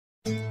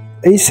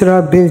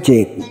Esra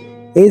Bilgic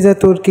is a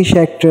Turkish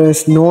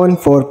actress known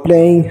for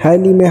playing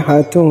Halime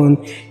Hatun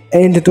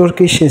in the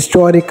Turkish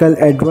historical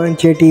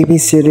adventure TV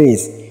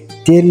series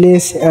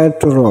Diriliş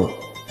Ertugrul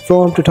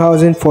from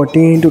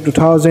 2014 to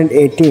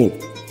 2018.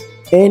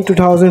 In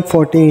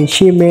 2014,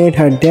 she made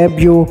her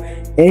debut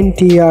in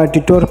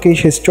TRT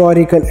Turkish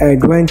historical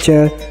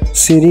adventure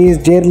series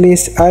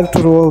Diriliş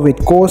Ertugrul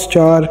with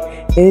co-star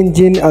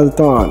Engin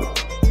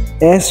Altan.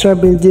 Esra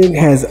Bilgic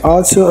has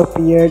also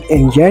appeared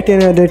in yet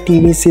another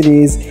TV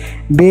series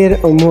Bir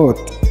Umut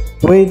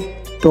with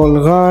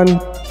Tolgahan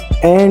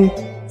and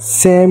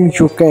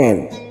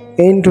Sayishman.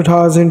 In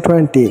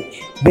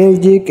 2020,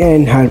 Bilgic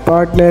and her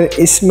partner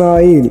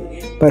Ismail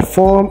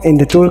performed in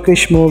the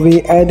Turkish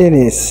movie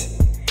Adanis.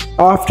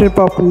 After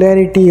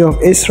popularity of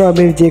Esra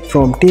Bilgic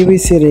from TV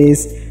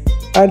series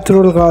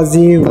Ertugrul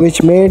Gazi,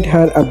 which made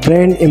her a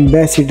brand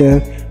ambassador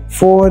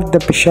for the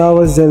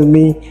Peshawar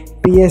Zalmi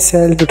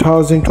PSL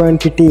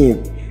 2020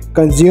 team,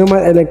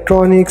 consumer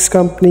electronics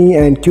company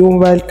and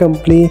QMobile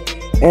company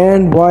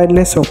and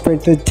wireless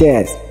operator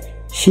Jazz.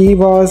 She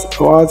was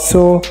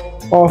also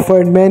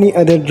offered many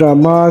other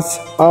dramas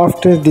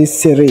after this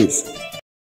series.